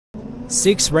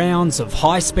6 rounds of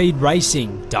high-speed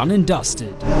racing done and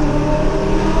dusted.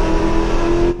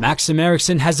 Maxim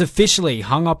Erickson has officially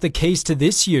hung up the keys to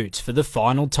this ute for the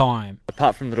final time.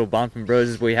 Apart from little bumps and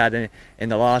bruises we had in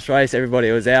the last race,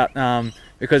 everybody was out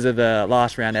because of the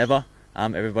last round ever.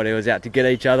 Everybody was out to get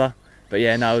each other. But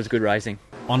yeah, no, it was good racing.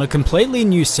 On a completely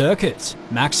new circuit,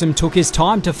 Maxim took his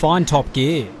time to find top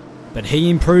gear, but he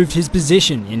improved his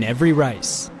position in every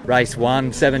race. Race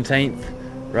 1, 17th,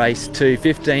 race 2,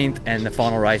 15th, and the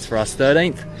final race for us,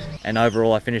 13th. And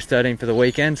overall I finished 13th for the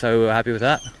weekend, so we were happy with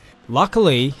that.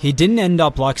 Luckily, he didn't end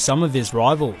up like some of his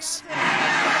rivals.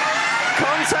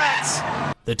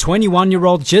 Contact! The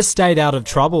 21-year-old just stayed out of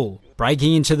trouble,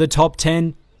 breaking into the top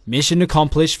 10. Mission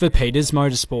accomplished for Peters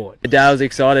Motorsport. Dad was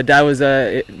excited. Dad was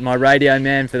my radio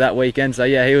man for that weekend, so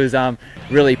yeah, he was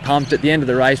really pumped. At the end of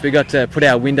the race, we got to put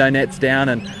our window nets down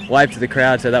and wave to the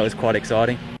crowd, so that was quite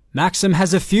exciting. Maxim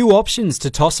has a few options to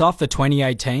toss off for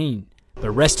 2018,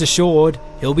 but rest assured,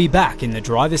 he'll be back in the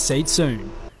driver's seat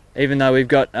soon. Even though we've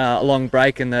got a long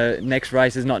break and the next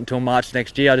race is not until March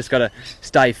next year, I just got to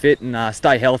stay fit and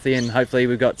stay healthy, and hopefully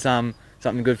we've got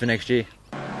something good for next year.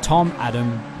 Tom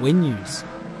Adam, Win News.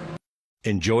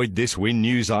 Enjoyed this Win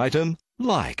News item?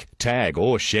 Like, tag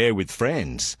or share with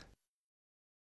friends.